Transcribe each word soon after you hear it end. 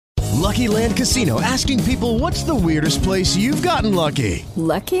Lucky Land Casino, asking people, what's the weirdest place you've gotten lucky?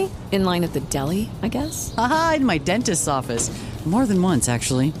 Lucky? In line at the deli, I guess? Aha, in my dentist's office. More than once,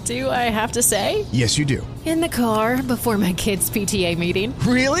 actually. Do I have to say? Yes, you do. In the car before my kids' PTA meeting.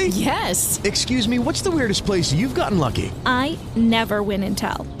 Really? Yes. Excuse me, what's the weirdest place you've gotten lucky? I never win and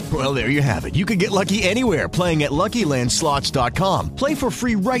tell. Well, there you have it. You can get lucky anywhere, playing at LuckyLandSlots.com. Play for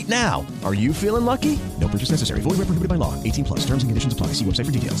free right now. Are you feeling lucky? No purchase necessary. Void where prohibited by law. 18 plus. Terms and conditions apply. See website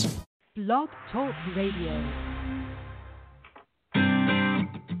for details. Blog Talk Radio.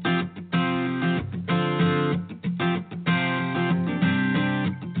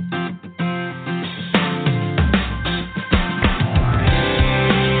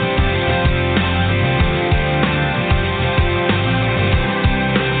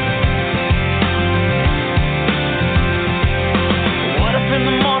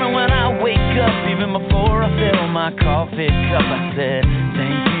 My coffee cup, I said,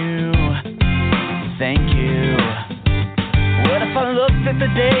 thank you. What if I looked at the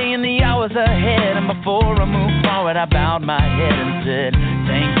day and the hours ahead, and before I moved forward, I bowed my head and said,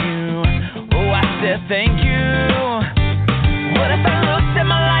 thank you. Oh, I said, thank you. What if I looked at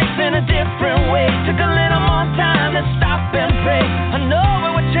my life in a different way, took a little more time to stop and pray? I know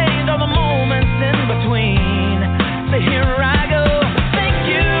it would change all the moments in between. So here I go. Thank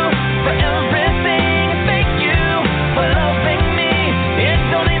you for everything. For loving me, it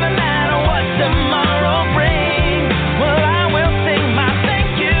don't even matter what tomorrow brings. Well, I will sing my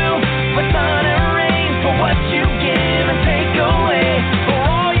thank you for sun and rain, for what you give and take away, for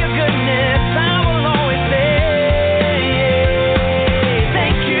all your goodness. I will always say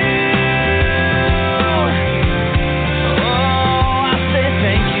thank you. Oh, I say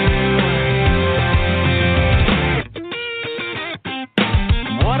thank you.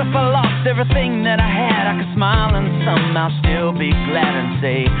 What if I lost everything that I had? I could smile and somehow still be glad and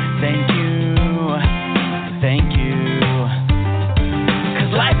say thank you, thank you.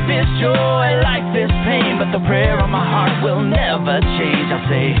 'Cause life is joy, life is pain, but the prayer on my heart will never change. I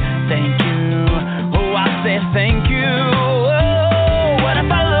say thank you, oh I say thank you. Oh, what if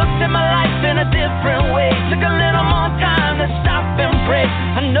I looked at my life in a different way, took a little more time to stop and pray?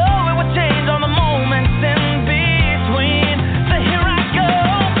 I know it would change all the moments in between. So here I go,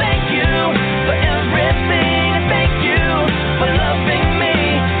 thank you for everything. Thank you for loving me.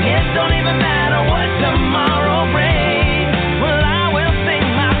 It don't even matter what tomorrow brings. Well, I will sing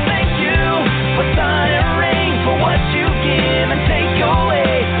my thank you for sun and rain, for what you give and take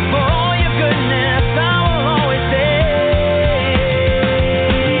away, for all your goodness. I will always say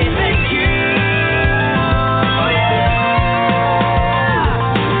thank you. Oh, yeah.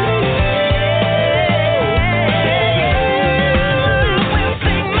 I will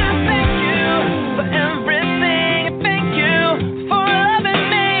sing my thank you for everything. Thank you for loving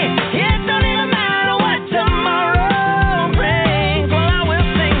me. It don't even matter what tomorrow brings. Well, I will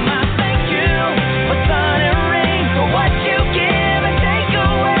sing my thank you for sun and rain, for what you give and take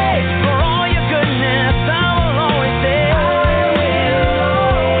away, for all your goodness. I will always say I will.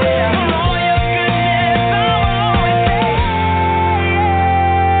 For all your goodness, I will always say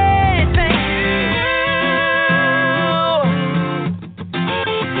thank you.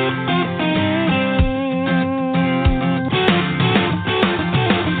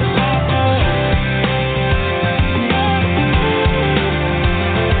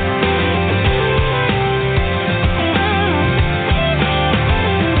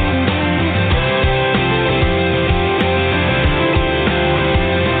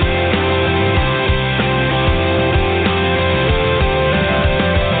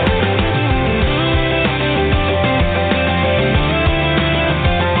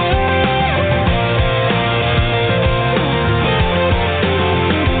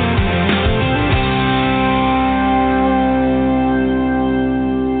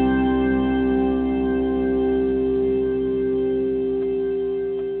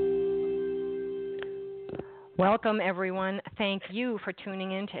 Welcome, everyone. Thank you for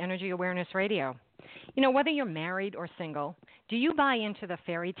tuning in to Energy Awareness Radio. You know, whether you're married or single, do you buy into the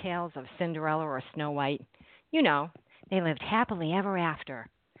fairy tales of Cinderella or Snow White? You know, they lived happily ever after.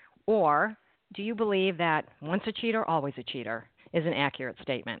 Or do you believe that once a cheater, always a cheater is an accurate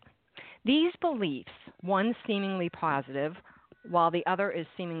statement? These beliefs, one seemingly positive while the other is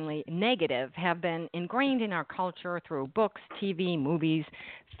seemingly negative, have been ingrained in our culture through books, TV, movies,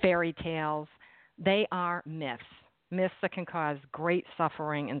 fairy tales. They are myths that can cause great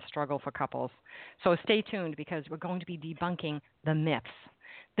suffering and struggle for couples. So stay tuned because we're going to be debunking the myths.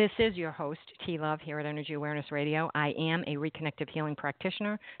 This is your host, T. Love, here at Energy Awareness Radio. I am a reconnective healing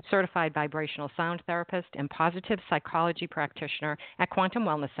practitioner, certified vibrational sound therapist, and positive psychology practitioner at Quantum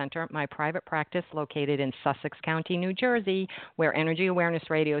Wellness Center, my private practice located in Sussex County, New Jersey, where Energy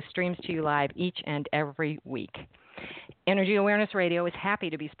Awareness Radio streams to you live each and every week. Energy Awareness Radio is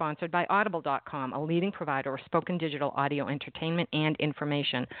happy to be sponsored by Audible.com, a leading provider of spoken digital audio entertainment and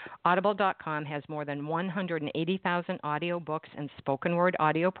information. Audible.com has more than 180,000 audio books and spoken word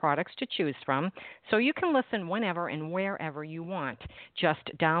audio products to choose from, so you can listen whenever and wherever you want. Just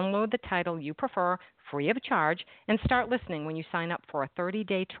download the title you prefer, free of charge, and start listening when you sign up for a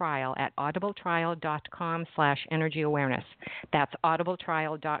 30-day trial at audibletrial.com/energyawareness. That's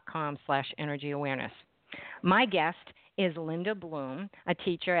audibletrial.com/energyawareness. My guest is Linda Bloom, a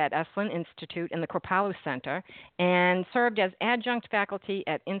teacher at Esalen Institute in the Kripalu Center, and served as adjunct faculty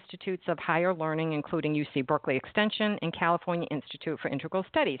at institutes of higher learning, including UC Berkeley Extension and California Institute for Integral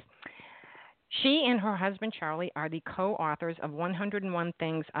Studies. She and her husband, Charlie, are the co-authors of 101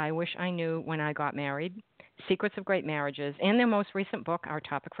 Things I Wish I Knew When I Got Married, Secrets of Great Marriages, and their most recent book, our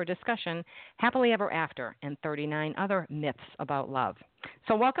topic for discussion, Happily Ever After, and 39 Other Myths About Love.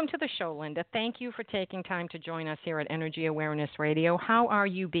 So welcome to the show, Linda. Thank you for taking time to join us here at Energy Awareness Radio. How are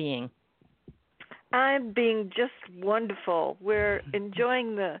you being? I'm being just wonderful. We're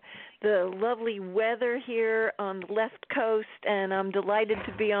enjoying the lovely weather here on the left coast, and I'm delighted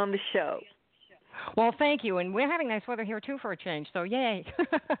to be on the show. Well, thank you, and we're having nice weather here, too, for a change, so yay.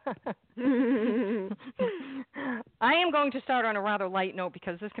 I am going to start on a rather light note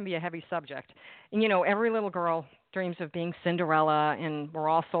because this can be a heavy subject. And, you know, every little girl dreams of being Cinderella, and we're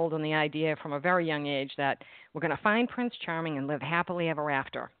all sold on the idea from a very young age that we're going to find Prince Charming and live happily ever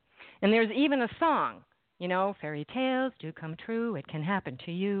after. And there's even a song. You know, fairy tales do come true. It can happen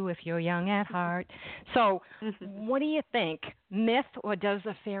to you if you're young at heart. So what do you think? Myth, or does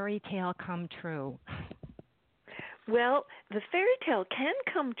a fairy tale come true? Well, the fairy tale can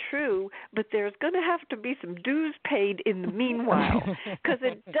come true, but there's going to have to be some dues paid in the meanwhile, because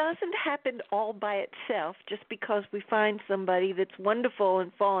it doesn't happen all by itself just because we find somebody that's wonderful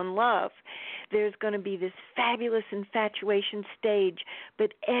and fall in love. There's going to be this fabulous infatuation stage,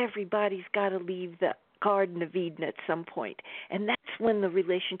 but everybody's got to leave the Garden of Eden at some point. And that's when the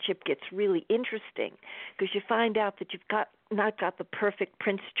relationship gets really interesting, because you find out that you've not got the perfect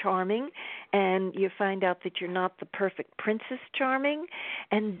Prince Charming, and you find out that you're not the perfect Princess Charming,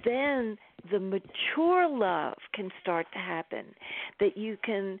 and then the mature love can start to happen, that you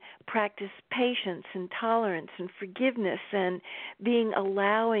can practice patience and tolerance and forgiveness and being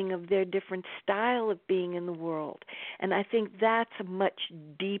allowing of their different style of being in the world. And I think that's a much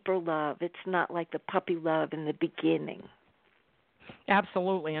deeper love. It's not like the puppy love in the beginning.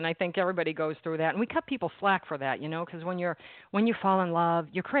 Absolutely, and I think everybody goes through that, and we cut people slack for that, you know, because when you fall in love,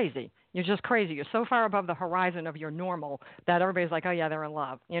 you're crazy. You're just crazy. You're so far above the horizon of your normal that everybody's like, oh, yeah, they're in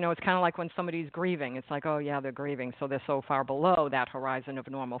love. You know, it's kind of like when somebody's grieving. It's like, oh, yeah, they're grieving, so they're so far below that horizon of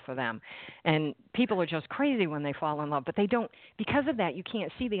normal for them. And people are just crazy when they fall in love, but they don't. Because of that, you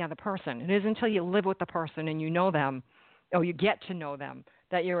can't see the other person. It isn't until you live with the person and you know them, or you get to know them,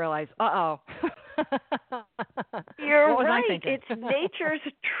 that you realize, uh-oh. You're right. It's nature's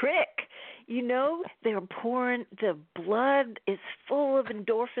trick. You know, they're pouring, the blood is full of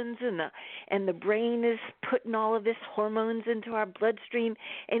endorphins, and the brain is putting all of this hormones into our bloodstream,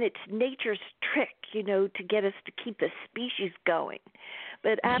 and it's nature's trick, you know, to get us to keep the species going.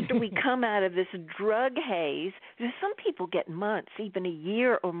 But after we come out of this drug haze, some people get months, even a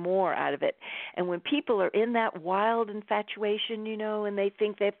year or more out of it. And when people are in that wild infatuation, you know, and they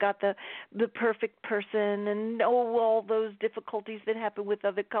think they've got the perfect person and all those difficulties that happen with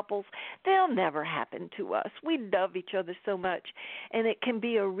other couples, they'll never happen to us. We love each other so much. And it can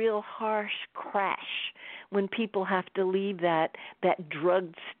be a real harsh crash when people have to leave that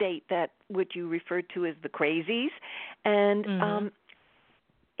drugged state, that what you referred to as the crazies. And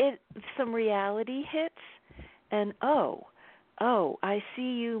some reality hits, and I see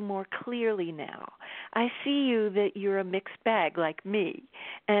you more clearly now. I see you that you're a mixed bag like me,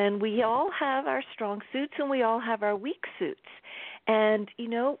 and we all have our strong suits and we all have our weak suits. And, you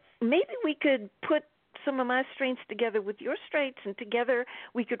know, maybe we could put some of my strengths together with your strengths, and together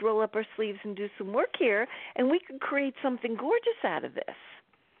we could roll up our sleeves and do some work here, and we could create something gorgeous out of this.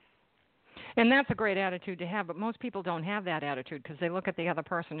 And that's a great attitude to have, but most people don't have that attitude because they look at the other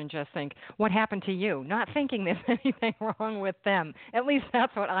person and just think, what happened to you? Not thinking there's anything wrong with them. At least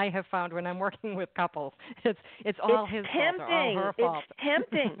that's what I have found when I'm working with couples. It's all his fault or all her fault. It's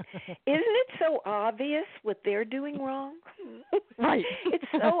tempting. Isn't it so obvious what they're doing wrong? Right.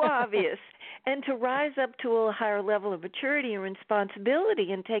 It's so obvious. and to rise up to a higher level of maturity and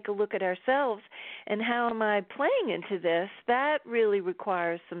responsibility and take a look at ourselves and how am I playing into this, that really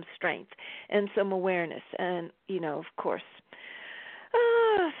requires some strength and some awareness. And, of course,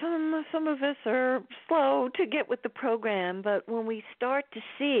 some of us are slow to get with the program, but when we start to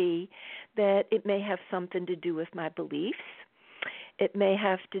see that it may have something to do with my beliefs, it may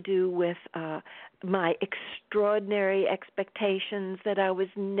have to do with my extraordinary expectations that I was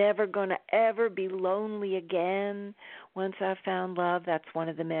never going to ever be lonely again once I found love. That's one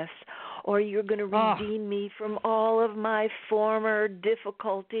of the myths. Or you're going to redeem me from all of my former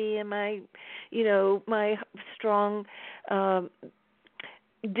difficulty and my strong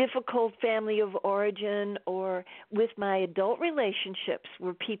difficult family of origin, or with my adult relationships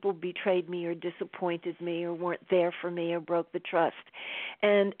where people betrayed me or disappointed me or weren't there for me or broke the trust.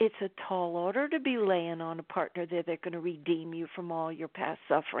 And it's a tall order to be laying on a partner that they're going to redeem you from all your past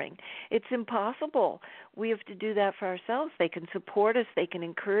suffering. It's impossible. We have to do that for ourselves. They can support us. They can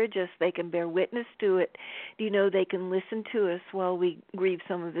encourage us. They can bear witness to it. They can listen to us while we grieve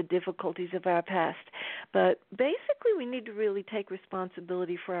some of the difficulties of our past. But basically, we need to really take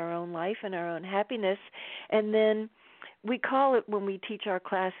responsibility for our own life and our own happiness. And then we call it, when we teach our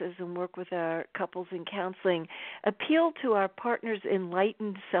classes and work with our couples in counseling, appeal to our partner's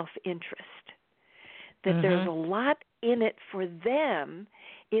enlightened self-interest, that there's a lot in it for them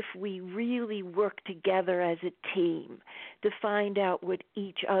if we really work together as a team to find out what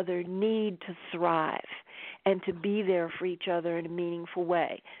each other need to thrive and to be there for each other in a meaningful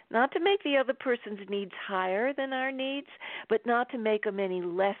way. Not to make the other person's needs higher than our needs, but not to make them any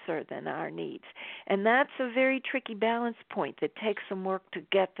lesser than our needs. And that's a very tricky balance point that takes some work to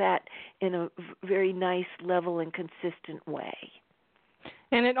get that in a very nice, level, and consistent way.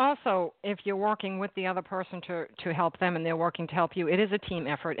 And it also, if you're working with the other person to help them and they're working to help you, it is a team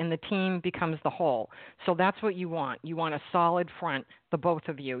effort, and the team becomes the whole. So that's what you want. You want a solid front, the both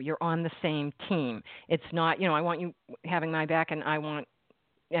of you. You're on the same team. It's not, I want you having my back and I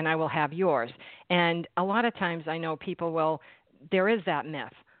will have yours. And a lot of times I know people there is that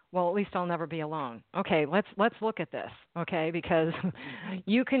myth. Well, at least I'll never be alone. Okay, let's look at this, okay, because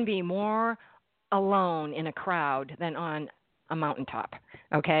you can be more alone in a crowd than on a mountaintop,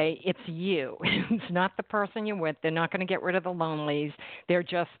 okay? It's you. It's not the person you're with. They're not going to get rid of the lonelies. They're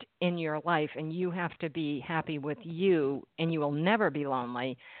just in your life, and you have to be happy with you, and you will never be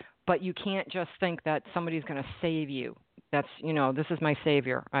lonely, but you can't just think that somebody's going to save you. That's, this is my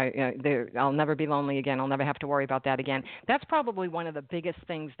savior. I'll never be lonely again. I'll never have to worry about that again. That's probably one of the biggest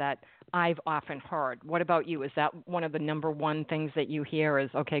things that I've often heard. What about you? Is that one of the number one things that you hear is,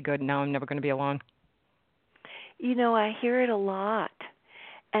 okay, good, now I'm never going to be alone? I hear it a lot,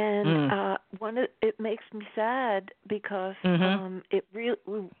 and it makes me sad because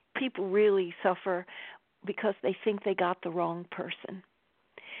people really suffer because they think they got the wrong person.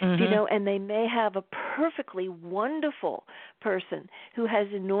 And they may have a perfectly wonderful person who has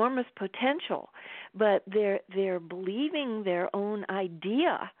enormous potential, but they're believing their own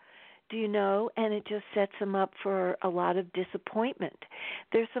idea. And it just sets them up for a lot of disappointment.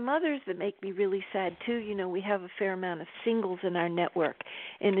 There's some others that make me really sad, too. We have a fair amount of singles in our network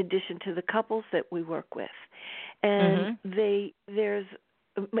in addition to the couples that we work with. And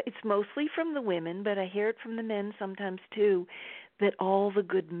it's mostly from the women, but I hear it from the men sometimes, too, that all the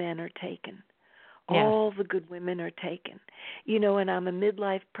good men are taken. Yes. All the good women are taken. And I'm a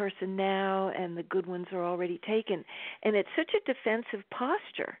midlife person now, and the good ones are already taken. And it's such a defensive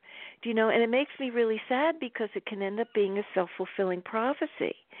posture, and it makes me really sad because it can end up being a self-fulfilling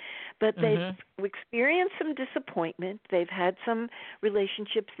prophecy. But they've experienced some disappointment. They've had some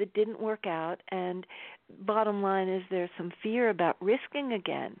relationships that didn't work out, and bottom line is there's some fear about risking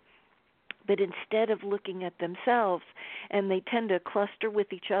again. But instead of looking at themselves, and they tend to cluster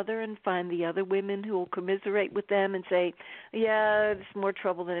with each other and find the other women who will commiserate with them and say, yeah, it's more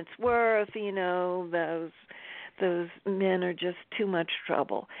trouble than it's worth, those men are just too much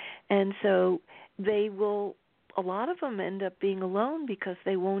trouble. And so a lot of them end up being alone because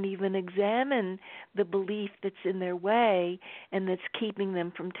they won't even examine the belief that's in their way and that's keeping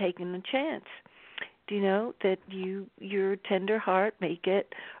them from taking a chance. That your tender heart may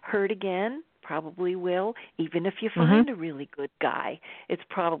get hurt again, probably will, even if you find a really good guy, it's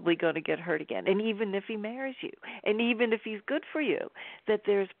probably going to get hurt again. And even if he marries you, and even if he's good for you, that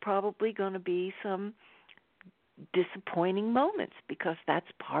there's probably going to be some disappointing moments because that's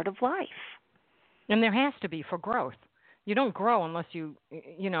part of life. And there has to be for growth. You don't grow unless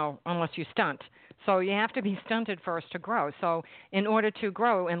unless you stunt. So you have to be stunted first to grow. So in order to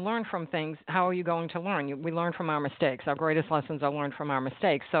grow and learn from things, how are you going to learn? We learn from our mistakes. Our greatest lessons are learned from our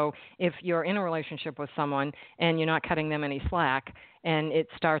mistakes. So if you're in a relationship with someone and you're not cutting them any slack and it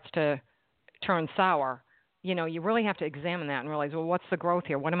starts to turn sour, you really have to examine that and realize, well, what's the growth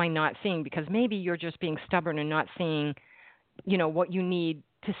here? What am I not seeing? Because maybe you're just being stubborn and not seeing, what you need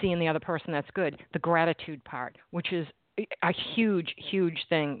to see in the other person that's good. The gratitude part, which is a huge, huge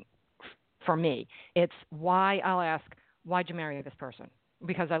thing for me. It's why I'll ask, why'd you marry this person?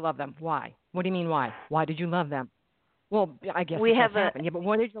 Because I love them. Why? What do you mean why? Why did you love them? Well, I guess it just happened. Yeah, but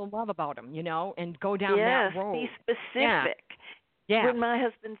what did you love about them, and go down that road. Be specific. Yeah. When my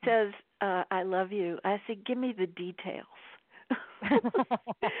husband says, I love you, I say, give me the details.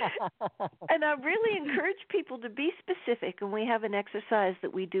 And I really encourage people to be specific, and we have an exercise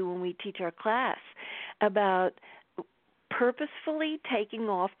that we do when we teach our class about purposefully taking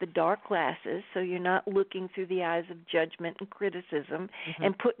off the dark glasses so you're not looking through the eyes of judgment and criticism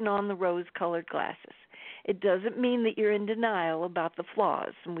and putting on the rose-colored glasses. It doesn't mean that you're in denial about the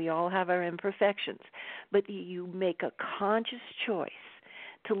flaws, and we all have our imperfections, but you make a conscious choice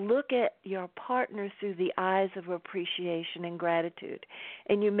to look at your partner through the eyes of appreciation and gratitude.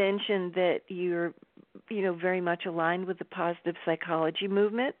 And you mentioned that you're, very much aligned with the positive psychology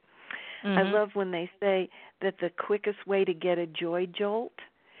movement. I love when they say that the quickest way to get a joy jolt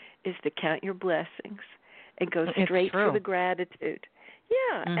is to count your blessings and go straight for the gratitude.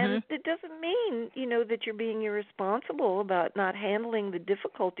 Yeah, and it doesn't mean, that you're being irresponsible about not handling the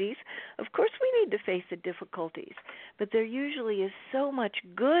difficulties. Of course we need to face the difficulties, but there usually is so much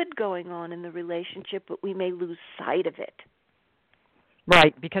good going on in the relationship, but we may lose sight of it.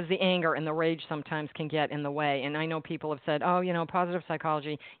 Right, because the anger and the rage sometimes can get in the way. And I know people have said, positive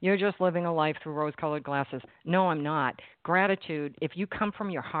psychology, you're just living a life through rose-colored glasses. No, I'm not. Gratitude, if you come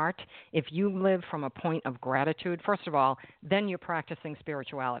from your heart, if you live from a point of gratitude, first of all, then you're practicing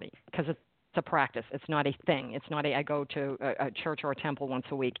spirituality, because it's a practice. It's not a thing. It's not I go to a church or a temple once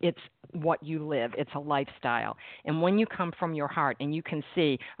a week. It's what you live. It's a lifestyle. And when you come from your heart and you can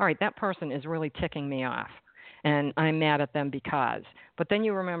see, all right, that person is really ticking me off, and I'm mad at them because. But then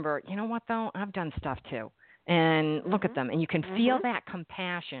you remember, you know what, though? I've done stuff, too. And look at them. And you can feel that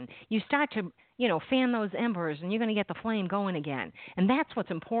compassion. You start to, fan those embers, and you're going to get the flame going again. And that's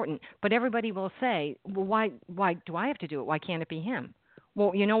what's important. But everybody will say, well, why do I have to do it? Why can't it be him?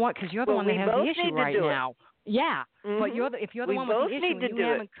 Well, you know what? Because you're the one that has the issue right now. Yeah, but if you're the one with the issue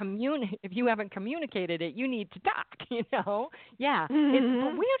and if you haven't communicated it, you need to talk. Yeah. But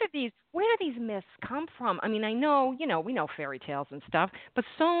where do these myths come from? I mean, I know, we know fairy tales and stuff, but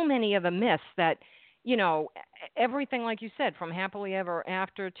so many of the myths that, everything like you said, from happily ever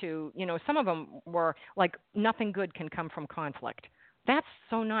after to, some of them were like nothing good can come from conflict. That's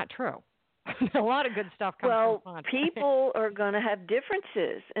so not true. A lot of good stuff comes from conflict. Well, people are going to have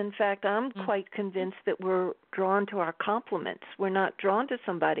differences. In fact, I'm quite convinced that we're drawn to our complements. We're not drawn to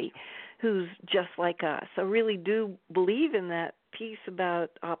somebody who's just like us. I really do believe in that piece about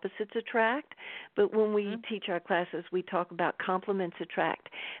opposites attract, but when we teach our classes, we talk about complements attract.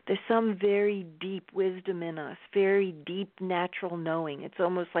 There's some very deep wisdom in us, very deep natural knowing. It's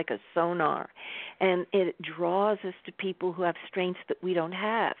almost like a sonar, and it draws us to people who have strengths that we don't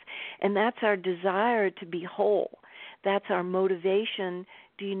have, and that's our desire to be whole. That's our motivation,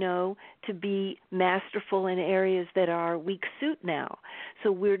 to be masterful in areas that are weak suit now.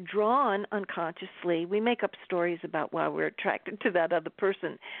 So we're drawn unconsciously. We make up stories about why we're attracted to that other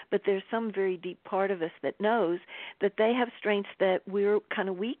person, but there's some very deep part of us that knows that they have strengths that we're kind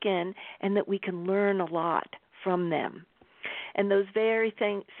of weak in and that we can learn a lot from them. And those very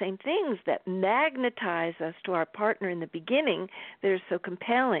same things that magnetize us to our partner in the beginning, they're so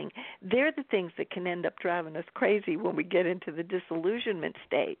compelling, they're the things that can end up driving us crazy when we get into the disillusionment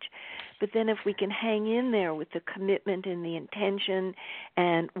stage. But then if we can hang in there with the commitment and the intention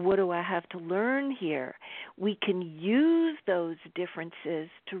and what do I have to learn here, we can use those differences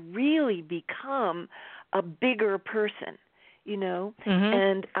to really become a bigger person,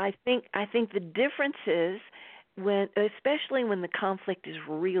 And I think the difference is, especially when the conflict is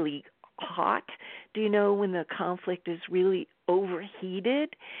really hot, when the conflict is really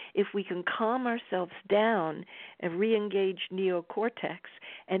overheated, if we can calm ourselves down and re-engage neocortex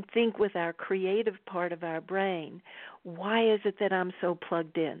and think with our creative part of our brain, why is it that I'm so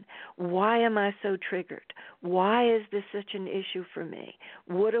plugged in? Why am I so triggered? Why is this such an issue for me?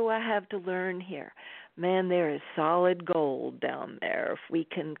 What do I have to learn here? Man, there is solid gold down there if we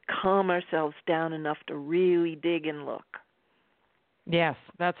can calm ourselves down enough to really dig and look. Yes,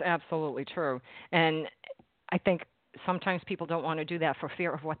 that's absolutely true. And I think sometimes people don't want to do that for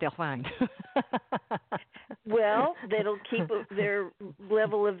fear of what they'll find. Well, that'll keep their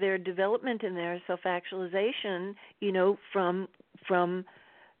level of their development and their self-actualization, from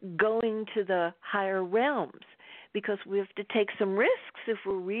going to the higher realms, because we have to take some risks if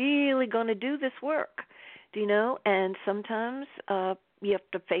we're really going to do this work, and sometimes you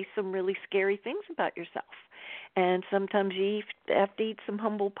have to face some really scary things about yourself. And sometimes you have to eat some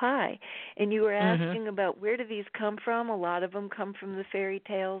humble pie. And you were asking about where do these come from? A lot of them come from the fairy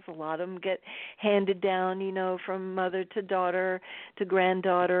tales. A lot of them get handed down, from mother to daughter to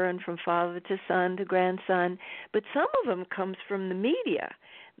granddaughter, and from father to son to grandson. But some of them comes from the media.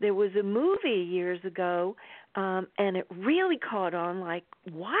 There was a movie years ago, and it really caught on like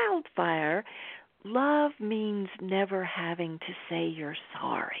wildfire. Love means never having to say you're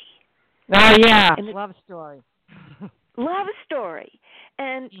sorry. Oh, yeah. Love story. Love story.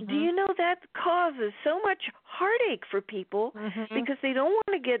 And do you know that causes so much heartache for people because they don't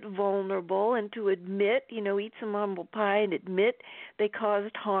want to get vulnerable and to admit, eat some humble pie and admit they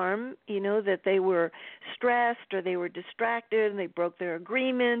caused harm, that they were stressed or they were distracted and they broke their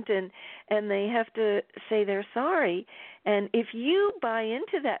agreement, and they have to say they're sorry. And if you buy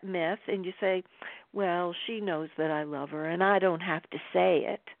into that myth and you say, well, she knows that I love her and I don't have to say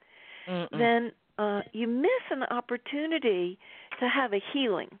it, then you miss an opportunity to have a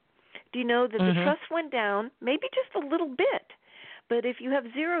healing. Do you know that the trust went down, maybe just a little bit, but if you have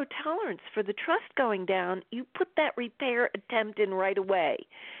zero tolerance for the trust going down, you put that repair attempt in right away.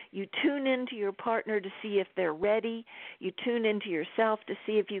 You tune into your partner to see if they're ready. You tune into yourself to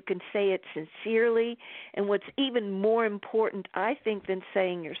see if you can say it sincerely. And what's even more important, I think, than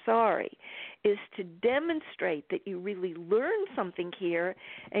saying you're sorry is to demonstrate that you really learned something here,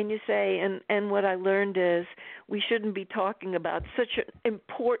 and you say, and what I learned is we shouldn't be talking about such an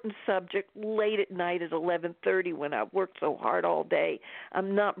important subject late at night at 11:30 when I've worked so hard all day.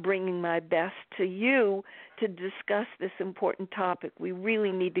 I'm not bringing my best to you to discuss this important topic. We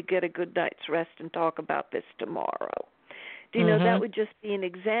really need to get a good night's rest and talk about this tomorrow. Do you know, that would just be an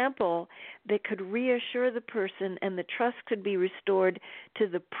example that could reassure the person, and the trust could be restored to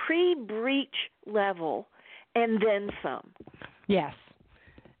the pre-breach level and then some. Yes.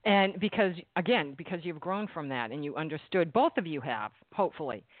 And because you've grown from that and you understood, both of you have,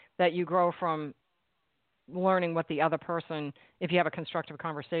 hopefully, that you grow from learning what the other person, if you have a constructive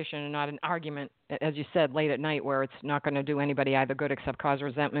conversation and not an argument, as you said, late at night where it's not going to do anybody either good except cause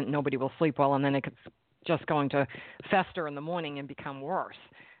resentment, nobody will sleep well, and then it could just going to fester in the morning and become worse.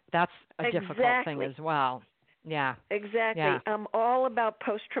 That's a difficult thing as well. Yeah. Exactly. Yeah. I'm all about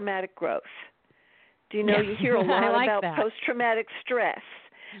post-traumatic growth. Do you know, you hear a lot about post-traumatic stress,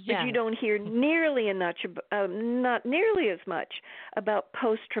 but you don't hear nearly not nearly as much about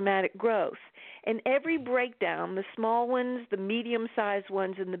post-traumatic growth. And every breakdown, the small ones, the medium-sized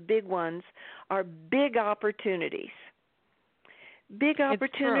ones, and the big ones, are big opportunities. Big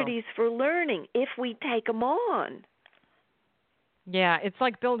opportunities for learning if we take them on. Yeah, it's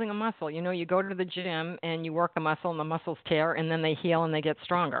like building a muscle. You go to the gym and you work the muscle and the muscles tear and then they heal and they get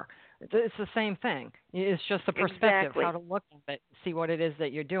stronger. It's the same thing. It's just the perspective, how to look at it, see what it is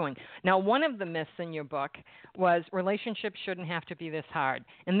that you're doing. Now, one of the myths in your book was relationships shouldn't have to be this hard.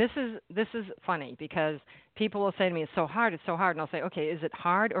 And this is funny because people will say to me, it's so hard. And I'll say, okay, is it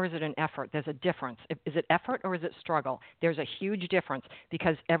hard or is it an effort? There's a difference. Is it effort or is it struggle? There's a huge difference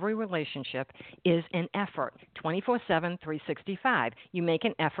because every relationship is an effort, 24/7, 365. You make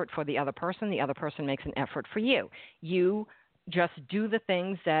an effort for the other person makes an effort for you. You just do the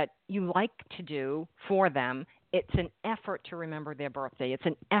things that you like to do for them. It's an effort to remember their birthday. It's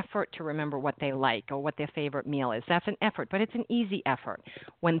an effort to remember what they like or what their favorite meal is. That's an effort, but it's an easy effort.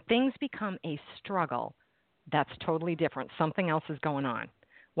 When things become a struggle, that's totally different. Something else is going on.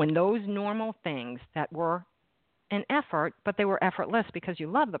 When those normal things that were an effort, but they were effortless because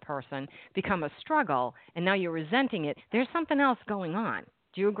you love the person, become a struggle, and now you're resenting it, there's something else going on.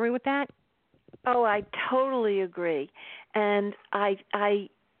 Do you agree with that? Oh, I totally agree. And I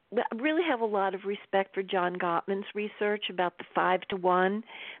really have a lot of respect for John Gottman's research about the 5-to-1,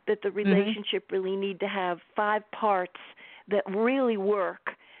 that the relationship really need to have 5 parts that really work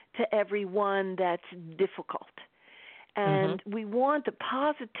to every one that's difficult. And we want the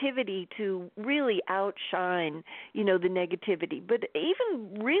positivity to really outshine, the negativity. But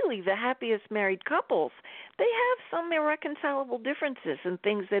even really the happiest married couples, they have some irreconcilable differences and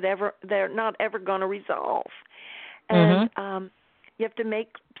things that they're not ever going to resolve. And you have to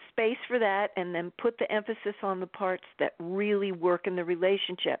make space for that and then put the emphasis on the parts that really work in the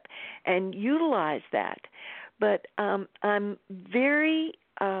relationship and utilize that. But I'm very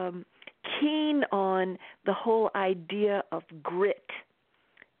keen on the whole idea of grit.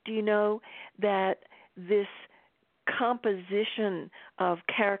 Do you know that this composition of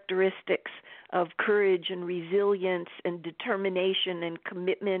characteristics of courage and resilience and determination and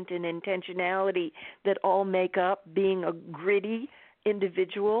commitment and intentionality that all make up being a gritty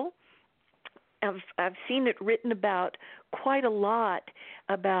individual? I've seen it written about quite a lot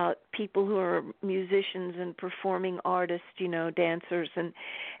about people who are musicians and performing artists, dancers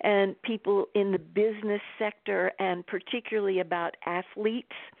and people in the business sector, and particularly about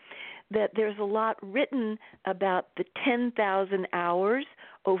athletes, that there's a lot written about the 10,000 hours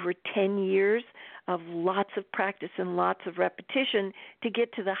over 10 years of lots of practice and lots of repetition to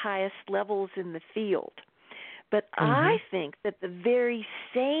get to the highest levels in the field. But I think that the very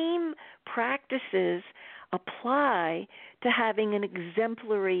same practices apply to having an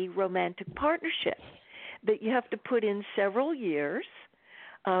exemplary romantic partnership, that you have to put in several years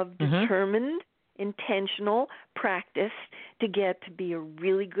of determined, intentional practice to get to be a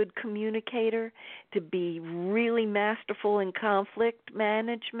really good communicator, to be really masterful in conflict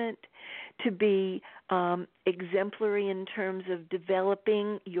management, to be exemplary in terms of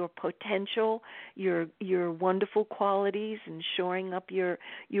developing your potential, your wonderful qualities, and shoring up your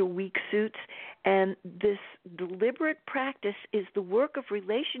weak suits. And this deliberate practice is the work of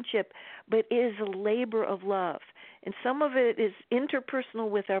relationship, but is a labor of love. And some of it is interpersonal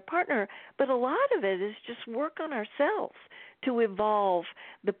with our partner, but a lot of it is just work on ourselves to evolve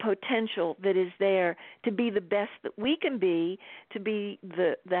the potential that is there to be the best that we can be, to be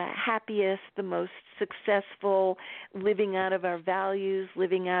the happiest, the most successful, living out of our values,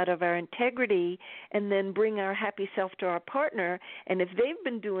 living out of our integrity, and then bring our happy self to our partner. And if they've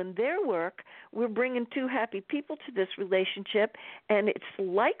been doing their work, we're bringing two happy people to this relationship, and it's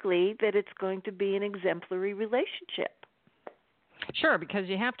likely that it's going to be an exemplary relationship. Sure, because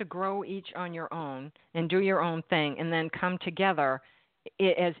you have to grow each on your own and do your own thing and then come together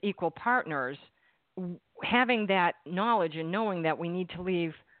as equal partners, having that knowledge and knowing that we need to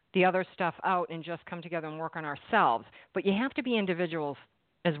leave the other stuff out and just come together and work on ourselves. But you have to be individuals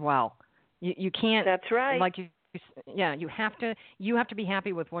as well. You can't. That's right. Like you have to be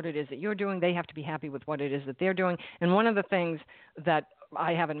happy with what it is that you're doing. They have to be happy with what it is that they're doing. And one of the things that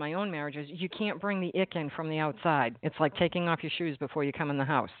I have in my own marriage is you can't bring the ick in from the outside. It's like taking off your shoes before you come in the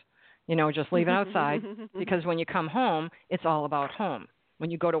house. Just leave it outside, because when you come home, it's all about home. When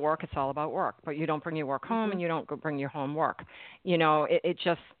you go to work, it's all about work. But you don't bring your work home, and you don't bring your home work. It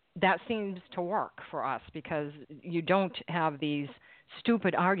just, that seems to work for us, because you don't have these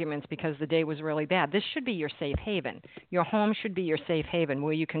stupid arguments because the day was really bad. This should be your safe haven. Your home should be your safe haven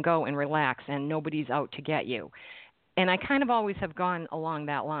where you can go and relax and nobody's out to get you. And I kind of always have gone along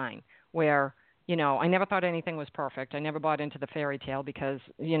that line where, I never thought anything was perfect. I never bought into the fairy tale because,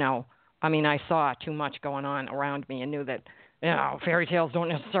 I saw too much going on around me and knew that, fairy tales don't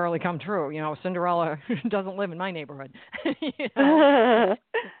necessarily come true. Cinderella doesn't live in my neighborhood.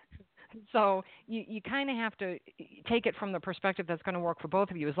 So you kind of have to take it from the perspective that's going to work for both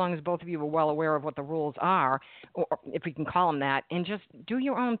of you, as long as both of you are well aware of what the rules are, or if we can call them that, and just do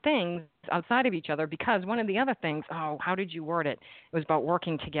your own things outside of each other. Because one of the other things, how did you word it? It was about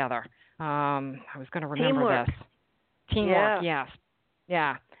working together. I was going to remember Teamwork. this. Teamwork, yes.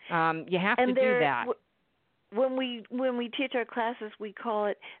 Yeah. You have to do that. When we teach our classes, we call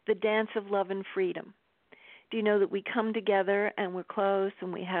it the dance of love and freedom. Do you know that we come together and we're close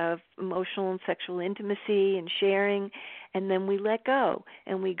and we have emotional and sexual intimacy and sharing, and then we let go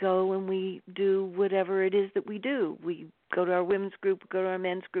and we go and we do whatever it is that we do. We go to our women's group, we go to our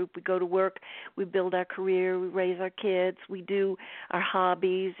men's group, we go to work, we build our career, we raise our kids, we do our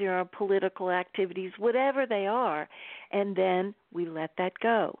hobbies, our political activities, whatever they are, and then we let that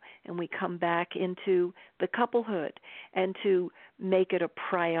go and we come back into the couplehood and to make it a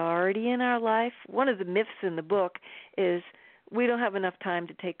priority in our life. One of the myths in the book is we don't have enough time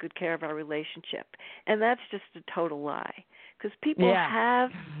to take good care of our relationship, and that's just a total lie. Because people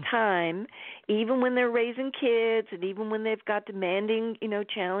have time, even when they're raising kids and even when they've got demanding,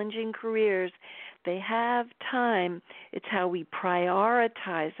 challenging careers, they have time. It's how we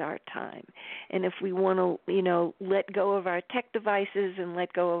prioritize our time. And if we want to, let go of our tech devices and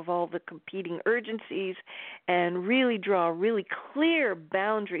let go of all the competing urgencies and really draw really clear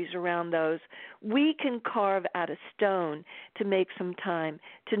boundaries around those, we can carve out a stone to make some time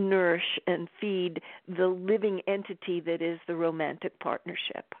to nourish and feed the living entity that is the romantic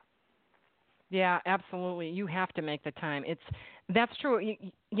partnership. Yeah, absolutely. You have to make the time. That's true.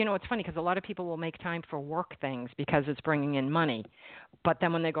 It's funny because a lot of people will make time for work things because it's bringing in money, but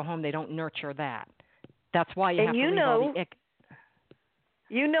then when they go home, they don't nurture that. That's why you have to leave all the ick.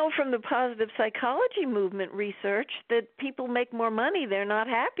 You know from the positive psychology movement research that people make more money, they're not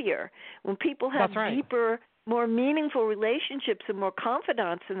happier. When people have deeper, more meaningful relationships and more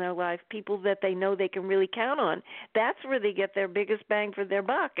confidants in their life, people that they know they can really count on, that's where they get their biggest bang for their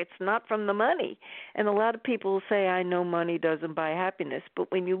buck. It's not from the money. And a lot of people will say, I know money doesn't buy happiness.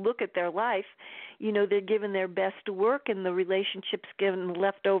 But when you look at their life, you know, they're giving their best to work and the relationship's given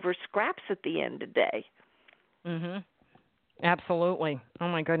leftover scraps at the end of the day. Mhm. Absolutely. Oh,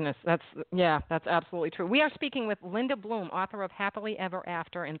 my goodness. That's absolutely true. We are speaking with Linda Bloom, author of Happily Ever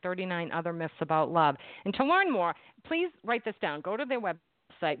After and 39 Other Myths About Love. And to learn more, please write this down. Go to their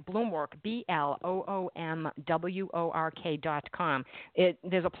website, Bloomwork, BLOOMWORK.com.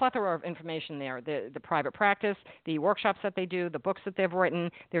 There's a plethora of information there, the private practice, the workshops that they do, the books that they've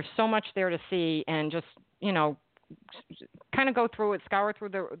written. There's so much there to see, and just, you know, kind of go through it, scour through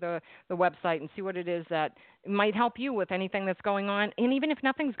the website and see what it is that might help you with anything that's going on. And even if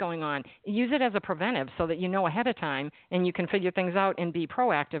nothing's going on, use it as a preventive so that you know ahead of time and you can figure things out and be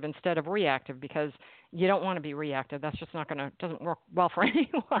proactive instead of reactive, because you don't want to be reactive. That's just doesn't work well for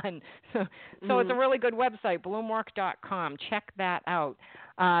anyone. So it's a really good website, bloomwork.com. Check that out.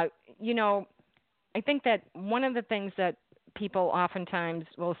 You know, I think that one of the things that people oftentimes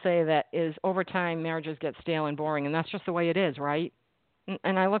will say that is over time marriages get stale and boring, and that's just the way it is, right?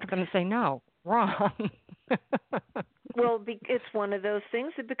 And I look at them and say, no, wrong. Well, it's one of those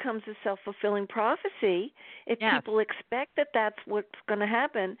things. It becomes a self-fulfilling prophecy if people expect that that's what's going to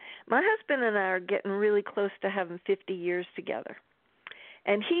happen. My husband and I are getting really close to having 50 years together.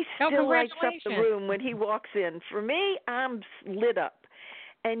 And he still lights up the room when he walks in. For me, I'm lit up.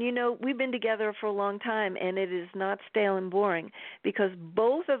 And, you know, we've been together for a long time, and it is not stale and boring because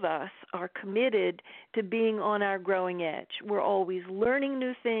both of us are committed to being on our growing edge. We're always learning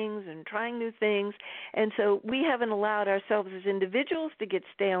new things and trying new things, and so we haven't allowed ourselves as individuals to get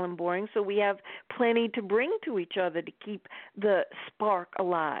stale and boring, so we have plenty to bring to each other to keep the spark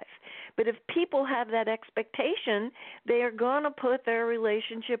alive. But if people have that expectation, they are going to put their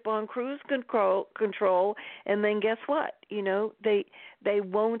relationship on cruise control, and then guess what? You know, they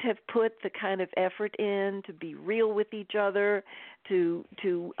won't have put the kind of effort in to be real with each other, to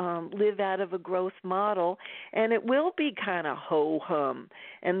live out of a growth model, and it will be kind of ho-hum,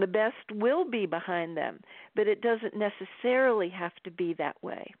 and the best will be behind them, but it doesn't necessarily have to be that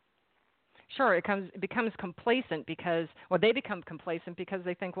way. Sure, it becomes complacent they become complacent because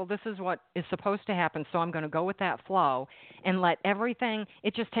they think, well, this is what is supposed to happen, so I'm going to go with that flow and let everything,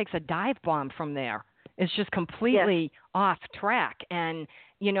 it just takes a dive bomb from there. It's just completely off track. And,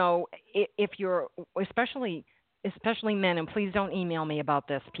 you know, if you're, especially men, and please don't email me about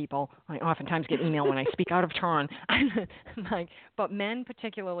this, people. I oftentimes get email when I speak out of turn. But men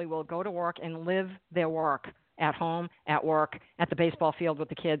particularly will go to work and live their work. At home, at work, at the baseball field with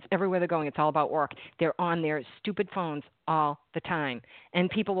the kids, everywhere they're going, it's all about work. They're on their stupid phones all the time. And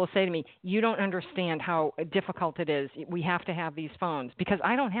people will say to me, you don't understand how difficult it is. We have to have these phones. Because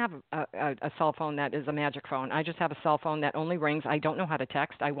I don't have a cell phone that is a magic phone. I just have a cell phone that only rings. I don't know how to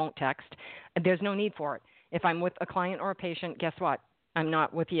text. I won't text. There's no need for it. If I'm with a client or a patient, guess what? I'm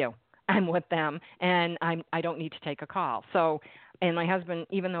not with you. I'm with them, and I don't need to take a call. So, and my husband,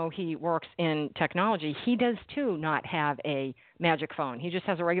 even though he works in technology, he does too not have a magic phone. He just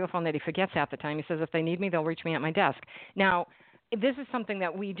has a regular phone that he forgets half the time. He says if they need me, they'll reach me at my desk. Now, this is something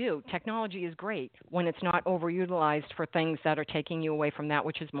that we do. Technology is great when it's not overutilized for things that are taking you away from that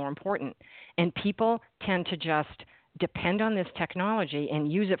which is more important. And people tend to just depend on this technology and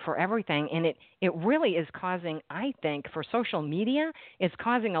use it for everything, and it really is causing, I think, for social media, it's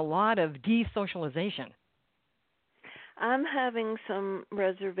causing a lot of de-socialization. I'm having some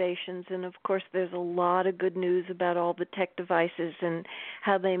reservations, and of course there's a lot of good news about all the tech devices and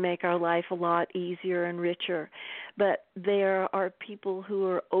how they make our life a lot easier and richer. But there are people who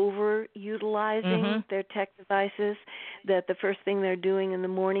are overutilizing their tech devices, that the first thing they're doing in the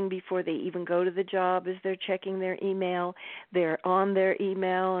morning before they even go to the job is they're checking their email. They're on their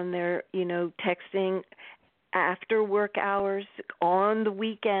email and they're, you know, texting after work hours, on the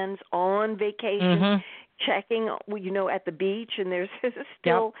weekends, on vacation. Checking, you know, at the beach, and there's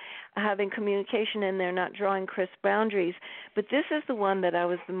still having communication, and they're not drawing crisp boundaries. But this is the one that I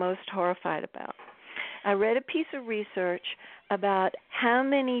was the most horrified about. I read a piece of research about how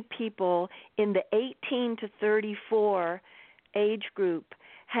many people in the 18 to 34 age group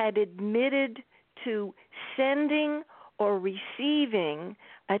had admitted to sending or receiving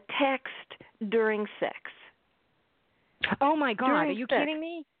a text during sex. Oh, my God. Are you kidding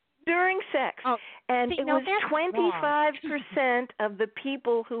me? During sex. Oh, and see, it was 25% of the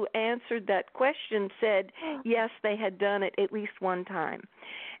people who answered that question said, yes, they had done it at least one time.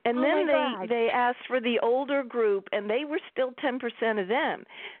 And Oh then my God. they asked for the older group, and they were still 10% of them.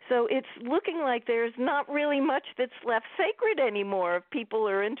 So it's looking like there's not really much that's left sacred anymore if people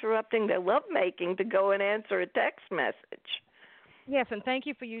are interrupting their lovemaking to go and answer a text message. Yes, and thank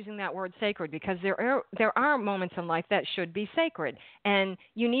you for using that word sacred, because there are moments in life that should be sacred, and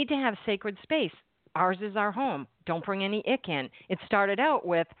you need to have sacred space. Ours is our home. Don't bring any ick in. It started out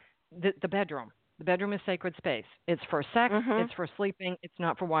with the bedroom. The bedroom is sacred space. It's for sex. It's for sleeping. It's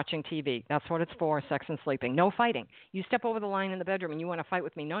not for watching TV. That's what it's for, sex and sleeping. No fighting. You step over the line in the bedroom and you want to fight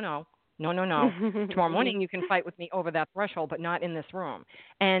with me. No. Tomorrow morning you can fight with me over that threshold, but not in this room.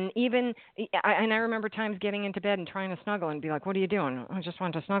 And I remember times getting into bed and trying to snuggle and be like, what are you doing? I just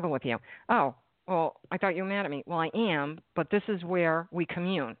want to snuggle with you. Oh, well, I thought you were mad at me. Well, I am, but this is where we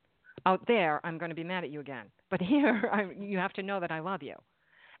commune. Out there, I'm going to be mad at you again. But here, you have to know that I love you.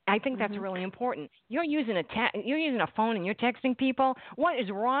 I think that's really important. You're using a phone and you're texting people. What is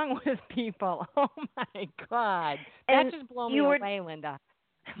wrong with people? Oh my God, that just blew me away, Linda.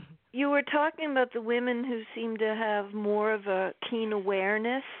 You were talking about the women who seem to have more of a keen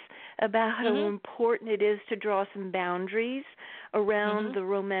awareness about how important it is to draw some boundaries around the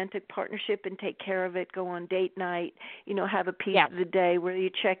romantic partnership and take care of it, go on date night, have a piece of the day where you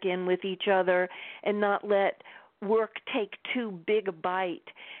check in with each other and not let work take too big a bite.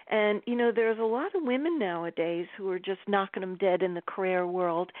 And there's a lot of women nowadays who are just knocking them dead in the career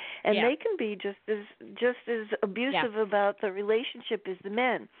world, and they can be just as abusive about the relationship as the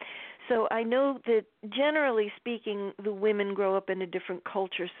men. So I know that generally speaking, the women grow up in a different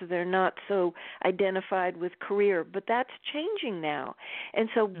culture, so they're not so identified with career, but that's changing now. And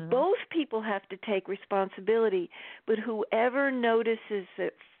so both people have to take responsibility, but whoever notices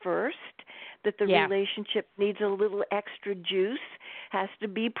it first that the relationship needs a little extra juice has to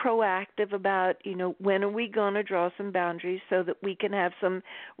be proactive about, when are we going to draw some boundaries so that we can have some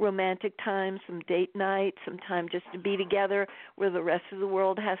romantic time, some date night, some time just to be together where the rest of the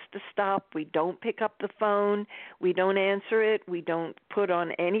world has to stop. We don't pick up the phone. We don't answer it. We don't put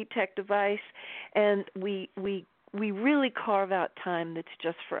on any tech device. And we really carve out time that's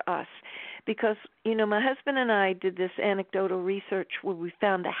just for us. Because, my husband and I did this anecdotal research where we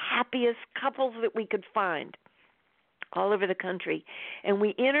found the happiest couples that we could find all over the country. And we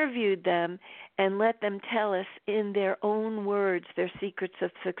interviewed them and let them tell us in their own words their secrets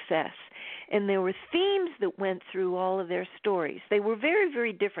of success. And there were themes that went through all of their stories. They were very,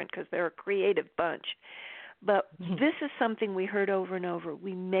 very different because they're a creative bunch. But this is something we heard over and over.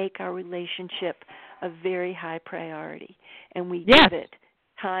 We make our relationship a very high priority, and we give it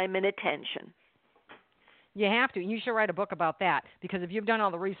time and attention. You have to. You should write a book about that, because if you've done all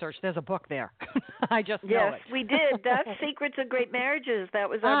the research, there's a book there. I just know it. Yes, we did. That's Secrets of Great Marriages. That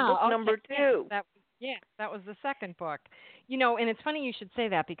was our book number 2. That was the second book. And it's funny you should say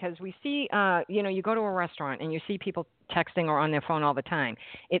that, because we see, you go to a restaurant and you see people texting or on their phone all the time.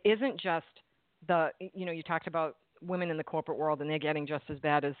 It isn't just you talked about women in the corporate world and they're getting just as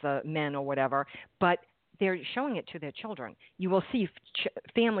bad as the men or whatever, but they're showing it to their children. You will see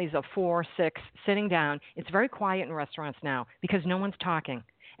families of 4, 6 sitting down. It's very quiet in restaurants now because no one's talking.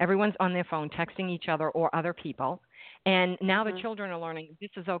 Everyone's on their phone texting each other or other people. And now the children are learning this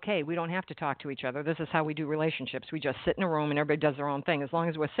is okay. We don't have to talk to each other. This is how we do relationships. We just sit in a room and everybody does their own thing. As long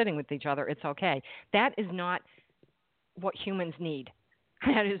as we're sitting with each other, it's okay. That is not what humans need.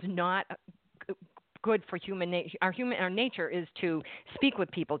 That is not good for human nature. Our nature is to speak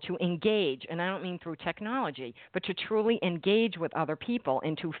with people, to engage, and I don't mean through technology, but to truly engage with other people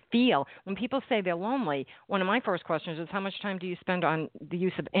and to feel. When people say they're lonely, one of my first questions is, how much time do you spend on the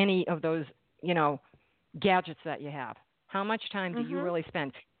use of any of those, gadgets that you have? How much time do you really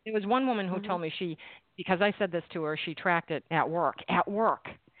spend? There was one woman who told me because I said this to her, she tracked it at work. At work,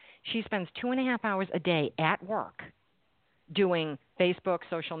 she spends 2.5 hours a day at work doing Facebook,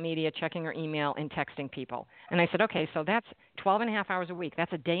 social media, checking her email, and texting people. And I said, okay, so that's 12.5 hours a week.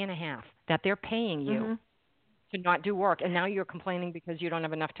 That's a day and a half that they're paying you to not do work. And now you're complaining because you don't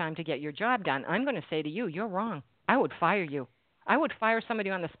have enough time to get your job done. I'm going to say to you, you're wrong. I would fire you. I would fire somebody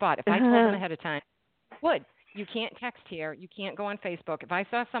on the spot. If I told them ahead of time, you can't text here. You can't go on Facebook. If I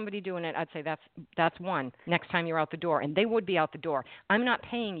saw somebody doing it, I'd say that's one. Next time you're out the door. And they would be out the door. I'm not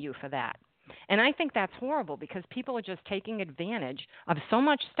paying you for that. And I think that's horrible because people are just taking advantage of so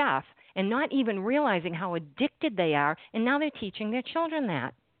much stuff and not even realizing how addicted they are, and now they're teaching their children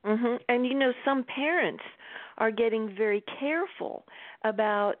that. And, some parents are getting very careful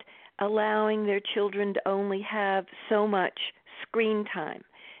about allowing their children to only have so much screen time.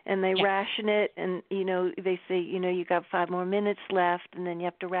 And they ration it, and, they say, you got 5 more minutes left, and then you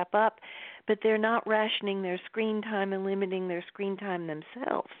have to wrap up. but they're not rationing their screen time and limiting their screen time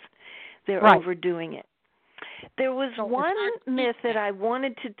themselves. They're Right. overdoing it. There was one myth that I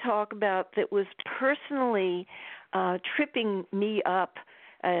wanted to talk about that was personally tripping me up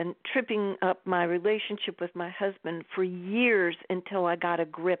and tripping up my relationship with my husband for years until I got a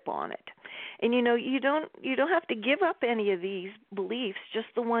grip on it. And you don't have to give up any of these beliefs, just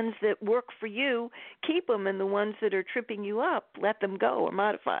the ones that work for you, keep them, and the ones that are tripping you up, let them go or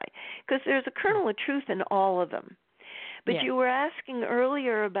modify, because there's a kernel of truth in all of them. But you were asking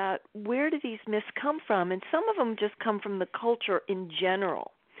earlier about where do these myths come from, and some of them just come from the culture in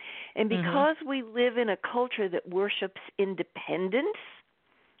general. And because we live in a culture that worships independence,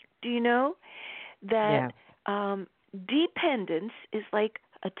 do you know that dependence is like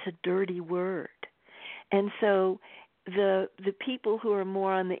it's a dirty word. And so the people who are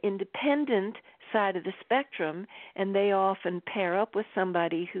more on the independent side of the spectrum, and they often pair up with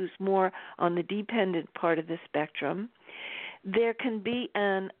somebody who's more on the dependent part of the spectrum, there can be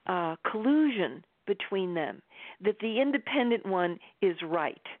an collusion between them, that the independent one is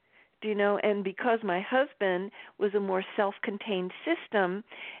right. Do you know? And because my husband was a more self-contained system,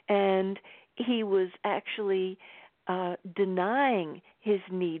 and he was actually denying his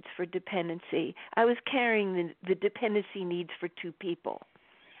needs for dependency, I was carrying the dependency needs for two people.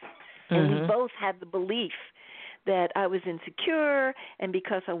 And we both had the belief that I was insecure, and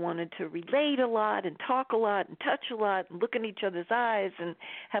because I wanted to relate a lot and talk a lot and touch a lot and look in each other's eyes and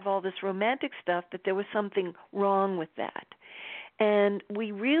have all this romantic stuff, that there was something wrong with that. And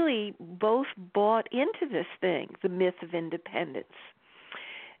we really both bought into this thing, the myth of independence.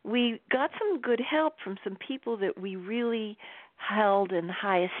 We got some good help from some people that we really held in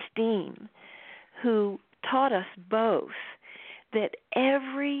high esteem, who taught us both that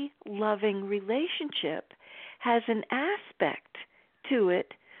every loving relationship has an aspect to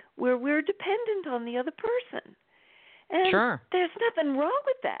it where we're dependent on the other person. And there's nothing wrong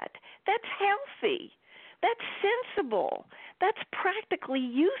with that. That's healthy. That's sensible. That's practically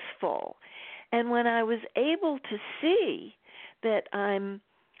useful. And when I was able to see that I'm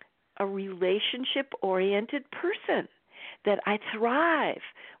a relationship-oriented person, that I thrive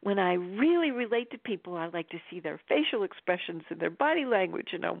when I really relate to people. I like to see their facial expressions and their body language,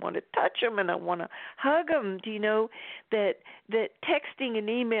 and I want to touch them and I want to hug them. Do you know that texting and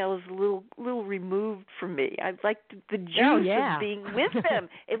email is a little removed from me? I like the juice of being with them,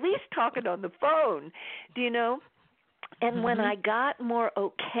 at least talking on the phone. Do you know? And when I got more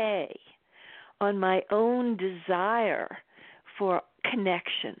okay on my own desire for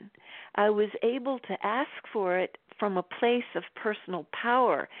connection, I was able to ask for it from a place of personal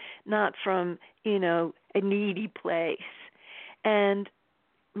power, not from, a needy place. And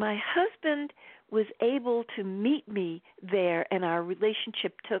my husband was able to meet me there, and our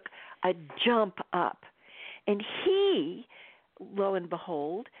relationship took a jump up. And he, lo and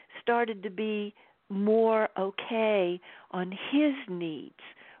behold, started to be more okay on his needs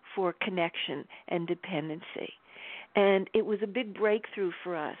for connection and dependency. And it was a big breakthrough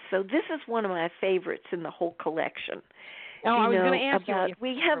for us. So this is one of my favorites in the whole collection. I was going to ask you.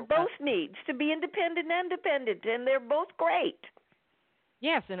 We have both needs to be independent and dependent, and they're both great.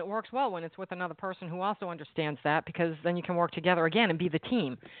 Yes, and it works well when it's with another person who also understands that, because then you can work together again and be the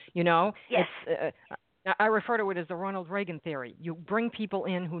team. Yes. I refer to it as the Ronald Reagan theory. You bring people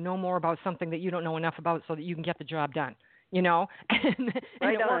in who know more about something that you don't know enough about so that you can get the job done. And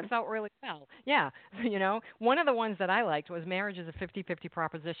it works out really well. Yeah. One of the ones that I liked was marriage is a 50-50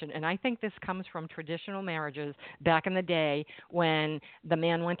 proposition. And I think this comes from traditional marriages back in the day when the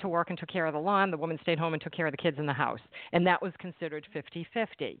man went to work and took care of the lawn, the woman stayed home and took care of the kids in the house. And that was considered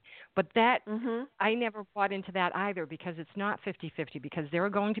 50-50. But that, I never bought into that either, because it's not 50-50, because there are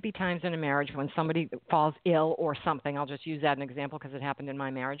going to be times in a marriage when somebody falls ill or something. I'll just use that as an example because it happened in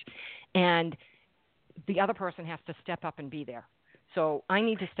my marriage. And the other person has to step up and be there. So I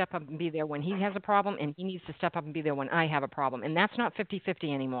need to step up and be there when he has a problem, and he needs to step up and be there when I have a problem. And that's not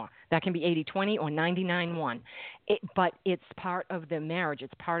 50-50 anymore. That can be 80-20 or 99-1. But it's part of the marriage.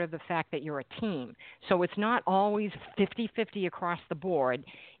 It's part of the fact that you're a team. So it's not always 50-50 across the board.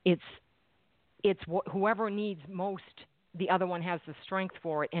 It's whoever needs most, the other one has the strength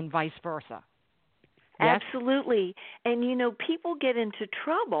for it, and vice versa. Yes? Absolutely. And, people get into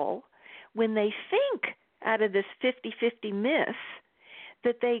trouble when they think out of this 50-50 myth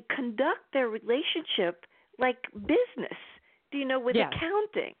that they conduct their relationship like business, with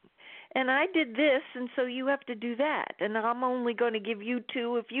accounting. And I did this, and so you have to do that. And I'm only going to give you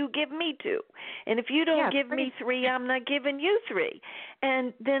 2 if you give me 2. And if you don't give me 3, I'm not giving you 3.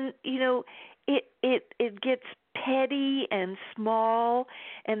 And then, it gets petty and small,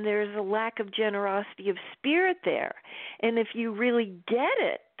 and there's a lack of generosity of spirit there. And if you really get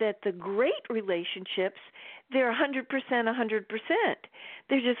it, that the great relationships, they're 100%, 100%.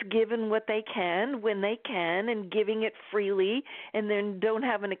 They're just given what they can when they can and giving it freely, and then don't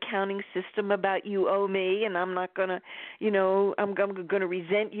have an accounting system about you owe me and I'm not going to, I'm going to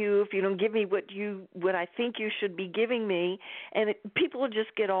resent you if you don't give me what I think you should be giving me. And people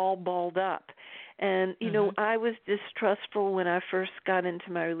just get all balled up. And, I was distrustful when I first got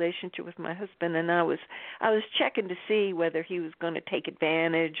into my relationship with my husband, and I was checking to see whether he was going to take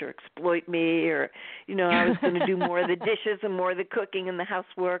advantage or exploit me, or, I was going to do more of the dishes and more of the cooking and the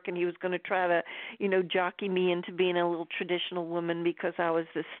housework, and he was going to try to, jockey me into being a little traditional woman because I was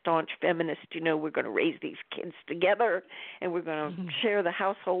this staunch feminist. We're going to raise these kids together, and we're going to share the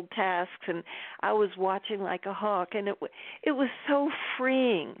household tasks. And I was watching like a hawk, and it was so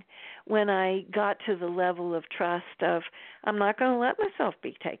freeing when I got to the level of trust of I'm not going to let myself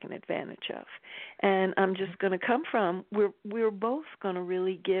be taken advantage of, and I'm just going to come from we're both going to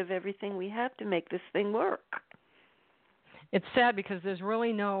really give everything we have to make this thing work. It's sad because there's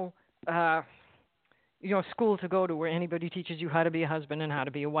really no school to go to where anybody teaches you how to be a husband and how to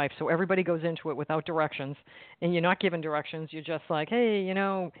be a wife. So everybody goes into it without directions, and you're not given directions. You're just like, hey,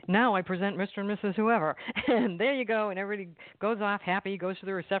 now I present Mr. and Mrs. whoever, and there you go, and everybody goes off happy, goes to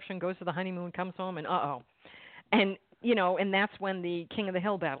the reception, goes to the honeymoon, comes home, and and and that's when the King of the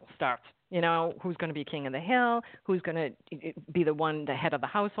Hill battle starts. Who's going to be king of the hill, who's going to be the head of the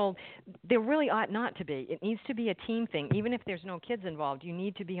household. There really ought not to be. It needs to be a team thing. Even if there's no kids involved, you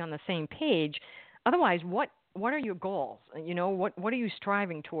need to be on the same page. Otherwise, what are your goals? What are you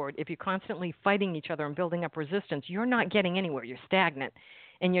striving toward? If you're constantly fighting each other and building up resistance, you're not getting anywhere. You're stagnant,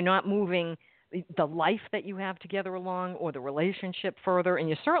 and you're not moving the life that you have together along or the relationship further, and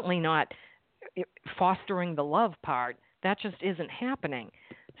you're certainly not fostering the love part. That just isn't happening.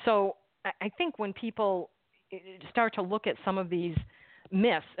 So I think when people start to look at some of these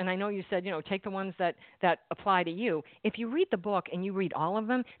myths, and I know you said, take the ones that apply to you. If you read the book and you read all of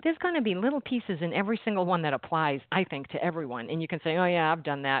them, there's going to be little pieces in every single one that applies, I think, to everyone. And you can say, oh, yeah, I've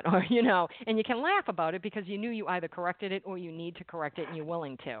done that. Or, and you can laugh about it because you knew you either corrected it or you need to correct it and you're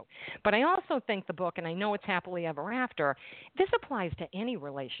willing to. But I also think the book, and I know it's Happily Ever After, this applies to any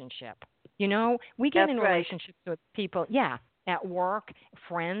relationship. We get in relationships with people, at work,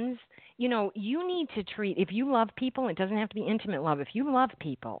 friends. You need to treat, if you love people, it doesn't have to be intimate love. If you love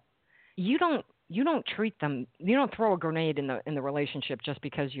people, you don't treat them, you don't throw a grenade in the relationship just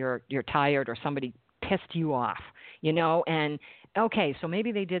because you're tired or somebody pissed you off, and okay, so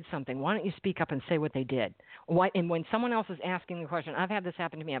maybe they did something. Why don't you speak up and say what they did? And when someone else is asking the question, I've had this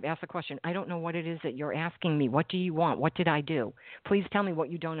happen to me. I've asked the question, I don't know what it is that you're asking me. What do you want? What did I do? Please tell me what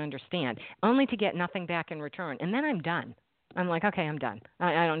you don't understand, only to get nothing back in return. And then I'm done. I'm like, okay, I'm done.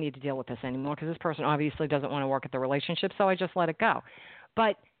 I don't need to deal with this anymore because this person obviously doesn't want to work at the relationship, so I just let it go.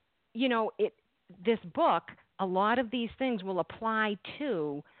 But, this book, a lot of these things will apply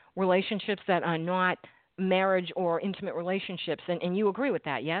to relationships that are not marriage or intimate relationships, and you agree with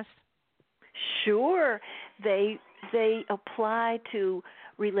that, yes? Sure. They apply to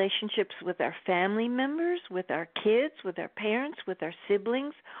relationships with our family members, with our kids, with our parents, with our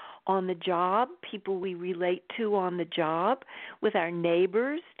siblings, on the job, people we relate to on the job, with our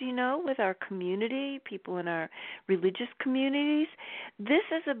neighbors, with our community, people in our religious communities. This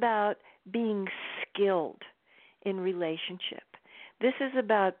is about being skilled in relationship. This is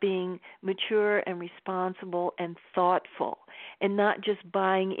about being mature and responsible and thoughtful and not just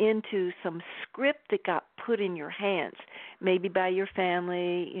buying into some script that got put in your hands, maybe by your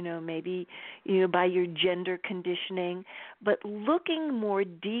family, maybe by your gender conditioning, but looking more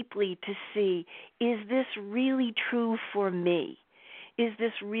deeply to see, is this really true for me? Is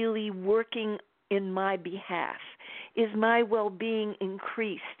this really working in my behalf? Is my well-being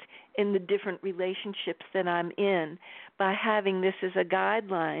increased in the different relationships that I'm in by having this as a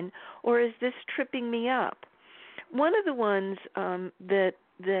guideline, or is this tripping me up? One of the ones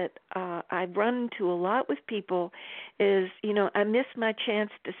that I've run into a lot with people is, I miss my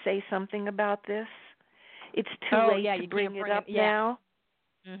chance to say something about this. It's too late to bring it up now.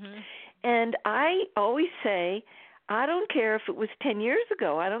 Mm-hmm. And I always say, I don't care if it was 10 years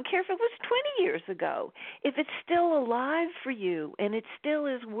ago. I don't care if it was 20 years ago. If it's still alive for you and it still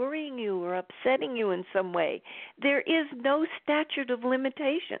is worrying you or upsetting you in some way, there is no statute of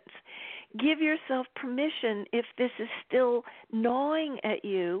limitations. Give yourself permission, if this is still gnawing at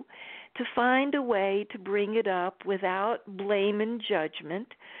you, to find a way to bring it up without blame and judgment.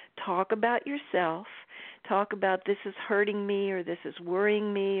 Talk about yourself. Talk about this is hurting me, or this is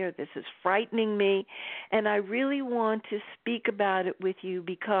worrying me, or this is frightening me. And I really want to speak about it with you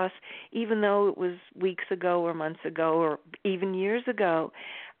because even though it was weeks ago or months ago or even years ago,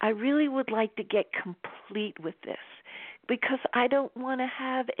 I really would like to get complete with this because I don't want to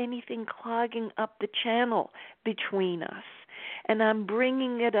have anything clogging up the channel between us. And I'm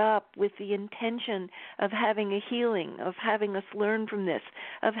bringing it up with the intention of having a healing, of having us learn from this,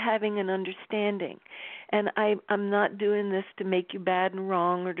 of having an understanding. And I'm not doing this to make you bad and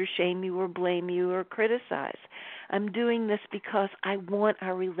wrong or to shame you or blame you or criticize. I'm doing this because I want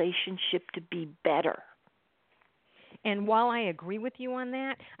our relationship to be better. And while I agree with you on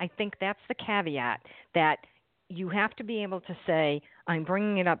that, I think that's the caveat, that you have to be able to say, I'm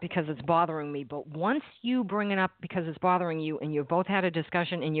bringing it up because it's bothering me. But once you bring it up because it's bothering you and you've both had a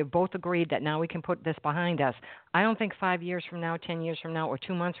discussion and you've both agreed that now we can put this behind us, I don't think 5 years from now, 10 years from now, or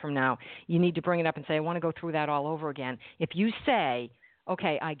 2 months from now, you need to bring it up and say, I want to go through that all over again. If you say,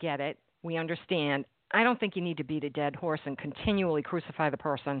 okay, I get it, we understand, I don't think you need to beat a dead horse and continually crucify the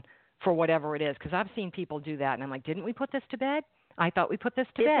person for whatever it is. Because I've seen people do that, and I'm like, didn't we put this to bed? I thought we put this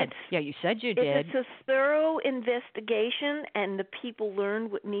to bed. Yeah, you said you did. If it's a thorough investigation and the people learned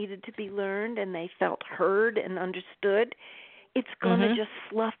what needed to be learned and they felt heard and understood, it's going to just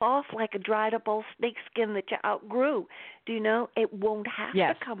slough off like a dried up old snake skin that you outgrew. Do you know? It won't have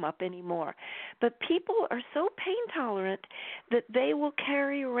to come up anymore. But people are so pain tolerant that they will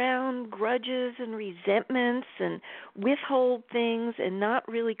carry around grudges and resentments and withhold things and not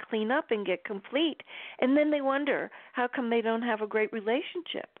really clean up and get complete. And then they wonder, how come they don't have a great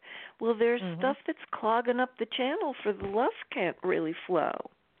relationship? Well, there's stuff that's clogging up the channel for the love can't really flow.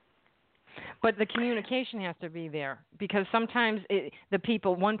 But the communication has to be there, because sometimes the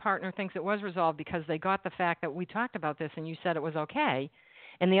people, one partner thinks it was resolved because they got the fact that we talked about this and you said it was okay,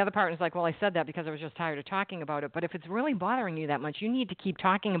 and the other partner's like, well, I said that because I was just tired of talking about it. But if it's really bothering you that much, you need to keep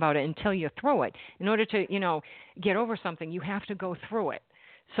talking about it until you're through it. In order to, get over something, you have to go through it.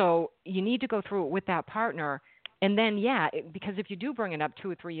 So you need to go through it with that partner. And then, because if you do bring it up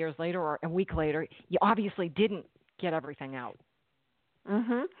 2 or 3 years later or a week later, you obviously didn't get everything out.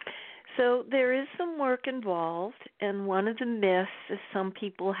 So there is some work involved, and one of the myths is some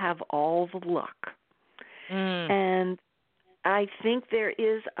people have all the luck. And I think there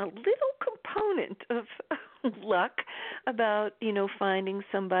is a little component of luck about, finding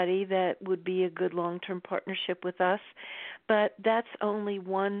somebody that would be a good long-term partnership with us, but that's only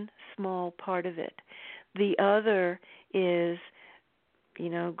one small part of it. The other is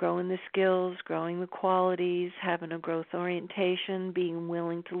growing the skills, growing the qualities, having a growth orientation, being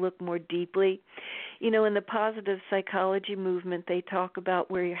willing to look more deeply. In the positive psychology movement, they talk about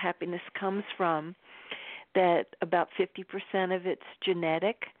where your happiness comes from, that about 50% of it's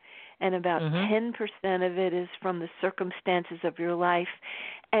genetic and about 10% of it is from the circumstances of your life,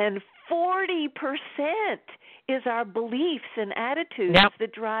 and 40% is our beliefs and attitudes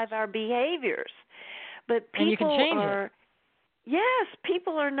that drive our behaviors. But people and you can change it. Yes,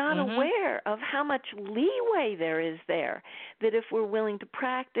 people are not aware of how much leeway there is there, that if we're willing to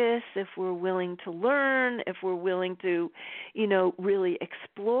practice, if we're willing to learn, if we're willing to, really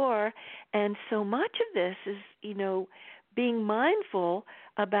explore. And so much of this is, being mindful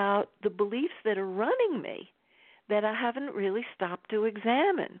about the beliefs that are running me that I haven't really stopped to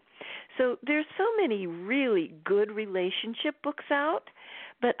examine. So there's so many really good relationship books out,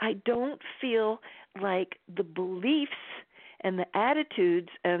 but I don't feel like the beliefs and the attitudes,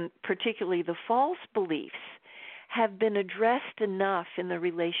 and particularly the false beliefs, have been addressed enough in the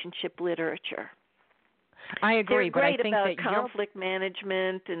relationship literature. I agree, They're great but I think about that conflict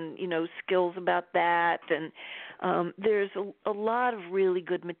management and, skills about that. And there's a lot of really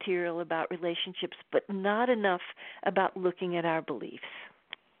good material about relationships, but not enough about looking at our beliefs.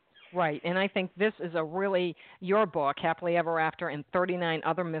 Right, and I think this is your book, Happily Ever After, and 39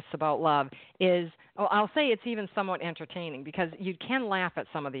 Other Myths About Love, I'll say it's even somewhat entertaining, because you can laugh at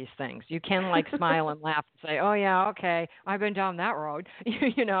some of these things. You can, smile and laugh and say, oh, yeah, okay, I've been down that road, and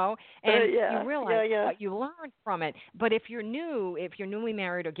you realize you learn from it. But if you're newly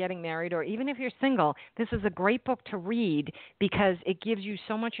married or getting married, or even if you're single, this is a great book to read, because it gives you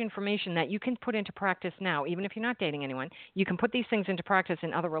so much information that you can put into practice now. Even if you're not dating anyone, you can put these things into practice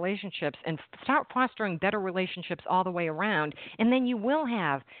in other relationships and start fostering better relationships all the way around, and then you will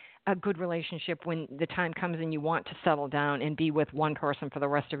have a good relationship when the time comes and you want to settle down and be with one person for the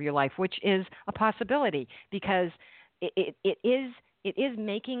rest of your life, which is a possibility, because it is it is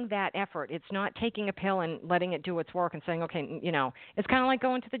making that effort. It's not taking a pill and letting it do its work and saying, okay, it's kind of like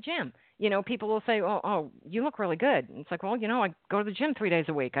going to the gym. People will say, oh, you look really good. And it's like, well, I go to the gym 3 days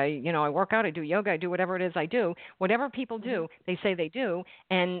a week. I work out, I do yoga, I do whatever it is I do. Whatever people do, they say they do.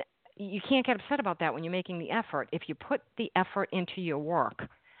 And you can't get upset about that when you're making the effort. If you put the effort into your work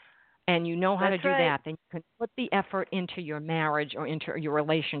and you know how to do that, then you can put the effort into your marriage or into your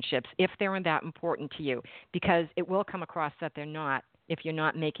relationships if they're that important to you, because it will come across that they're not if you're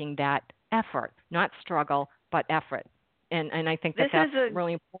not making that effort, not struggle, but effort. And I think that's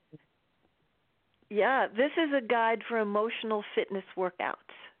really important. Yeah, this is a guide for emotional fitness workouts.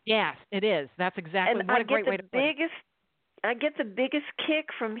 Yes, it is. That's exactly what a great way to put it. I get the biggest kick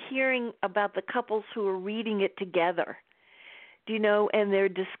from hearing about the couples who are reading it together, and they're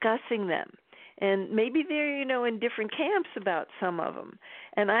discussing them. And maybe they're, in different camps about some of them.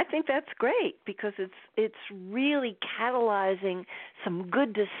 And I think that's great because it's really catalyzing some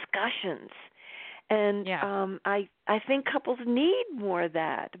good discussions. And I think couples need more of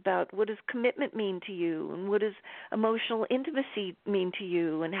that, about what does commitment mean to you, and what does emotional intimacy mean to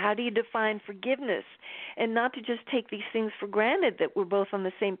you, and how do you define forgiveness, and not to just take these things for granted that we're both on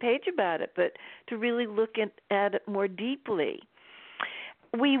the same page about it, but to really look at it more deeply.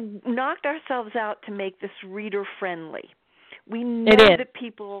 We knocked ourselves out to make this reader friendly. We know that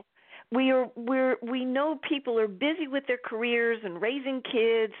people we know people are busy with their careers and raising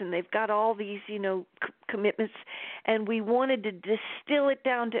kids, and they've got all these commitments, and we wanted to distill it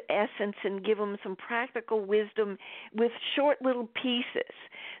down to essence and give them some practical wisdom with short little pieces.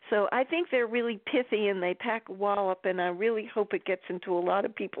 So I think they're really pithy and they pack a wallop, and I really hope it gets into a lot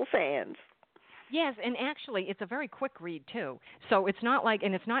of people's hands. Yes, and actually, it's a very quick read, too. So it's not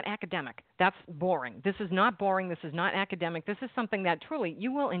and it's not academic. That's boring. This is not boring. This is not academic. This is something that truly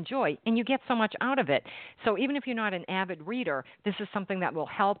you will enjoy, and you get so much out of it. So even if you're not an avid reader, this is something that will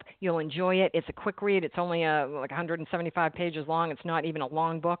help. You'll enjoy it. It's a quick read. It's only 175 pages long. It's not even a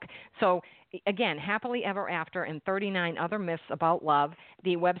long book. So again, Happily Ever After and 39 Other Myths About Love.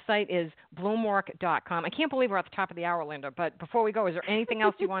 The website is bloomwork.com. I can't believe we're at the top of the hour, Linda, but before we go, is there anything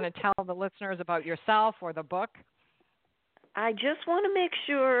else you want to tell the listeners about yourself or the book? I just want to make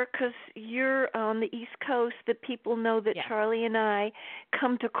sure, because you're on the East Coast, that people know that Charlie and I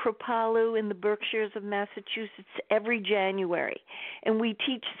come to Kripalu in the Berkshires of Massachusetts every January. And we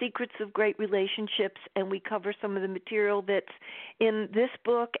teach secrets of great relationships, and we cover some of the material that's in this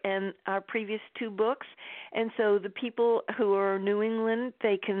book and our previous two books. And so the people who are New England,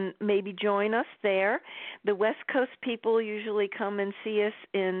 they can maybe join us there. The West Coast people usually come and see us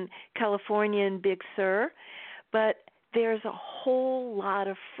in California and Big Sur. But there's a whole lot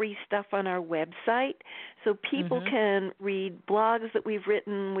of free stuff on our website, so people can read blogs that we've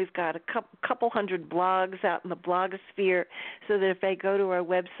written. We've got a couple hundred blogs out in the blogosphere, so that if they go to our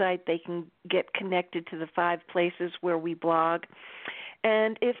website, they can get connected to the 5 places where we blog.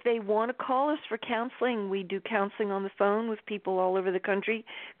 And if they want to call us for counseling, we do counseling on the phone with people all over the country,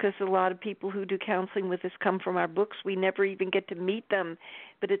 because a lot of people who do counseling with us come from our books. We never even get to meet them,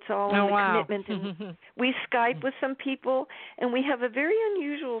 but it's all in the commitment. And we Skype with some people, and we have a very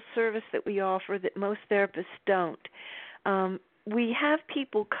unusual service that we offer that most therapists don't. We have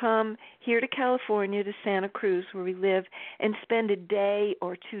people come here to California, to Santa Cruz, where we live, and spend a day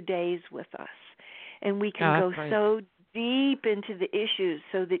or 2 days with us. And we can go so deep into the issues,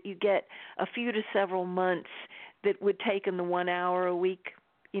 so that you get a few to several months that would take in the 1 hour a week,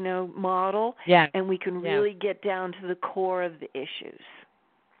 model. Yeah. And we can really get down to the core of the issues.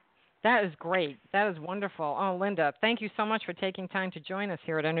 That is great. That is wonderful. Oh, Linda, thank you so much for taking time to join us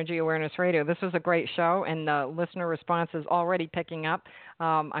here at Energy Awareness Radio. This was a great show, and the listener response is already picking up.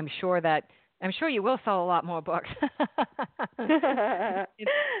 I'm sure you will sell a lot more books.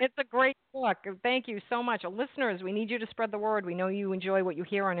 It's a great book. Thank you so much. Listeners, we need you to spread the word. We know you enjoy what you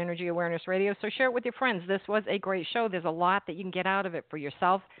hear on Energy Awareness Radio, so share it with your friends. This was a great show. There's a lot that you can get out of it for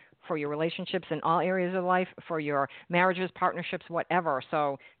yourself, for your relationships in all areas of life, for your marriages, partnerships, whatever.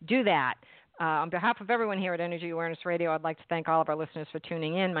 So do that. On behalf of everyone here at Energy Awareness Radio, I'd like to thank all of our listeners for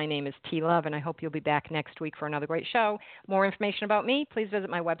tuning in. My name is T. Love, and I hope you'll be back next week for another great show. More information about me, please visit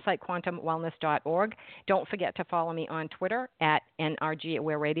my website, quantumwellness.org. Don't forget to follow me on Twitter at NRG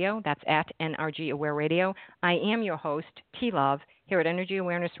Aware Radio. That's at NRG Aware Radio. I am your host, T. Love, here at Energy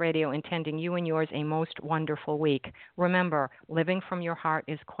Awareness Radio, intending you and yours a most wonderful week. Remember, living from your heart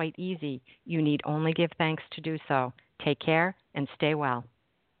is quite easy. You need only give thanks to do so. Take care and stay well.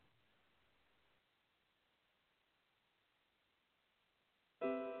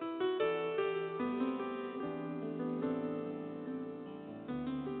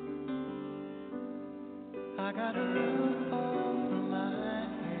 I got a roof over my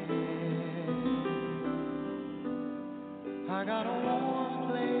I got a warm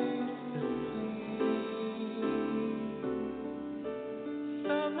place to sleep.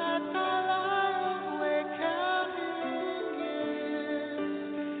 Some nights I lie awake counting years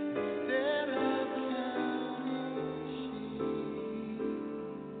instead of counting sheep.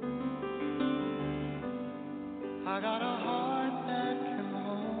 I got a heart that can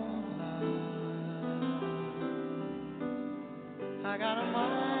hold love. I got a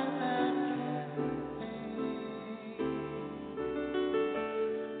mind that can think.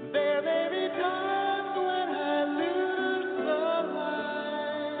 There may be times when I lose the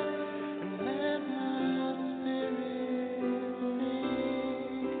light and let my spirit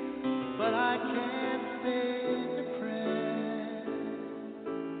sink, but I can't stay depressed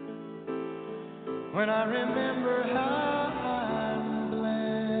when I remember how I'm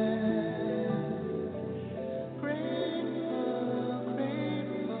blessed. Grateful,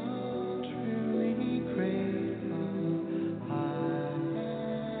 grateful, truly grateful I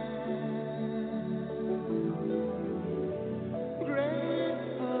am.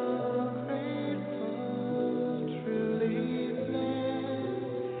 Grateful, grateful, truly blessed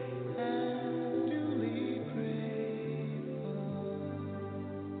and duly grateful.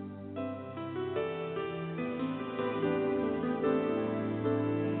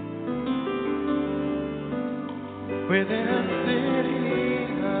 Within a city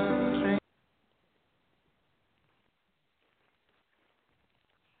of dreams.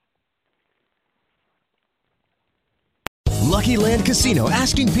 Lucky Land Casino,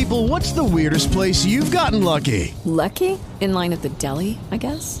 asking people, what's the weirdest place you've gotten lucky? Lucky? In line at the deli, I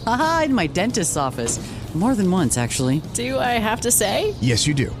guess? Aha, in my dentist's office. More than once, actually. Do I have to say? Yes,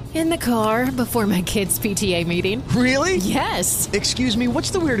 you do. In the car before my kids' PTA meeting. Really? Yes. Excuse me,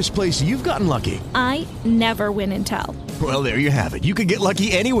 what's the weirdest place you've gotten lucky? I never win and tell. Well, there you have it. You can get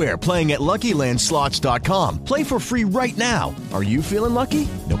lucky anywhere, playing at LuckyLandSlots.com. Play for free right now. Are you feeling lucky?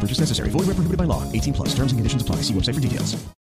 No purchase necessary. Void where prohibited by law. 18 plus. Terms and conditions apply. See website for details.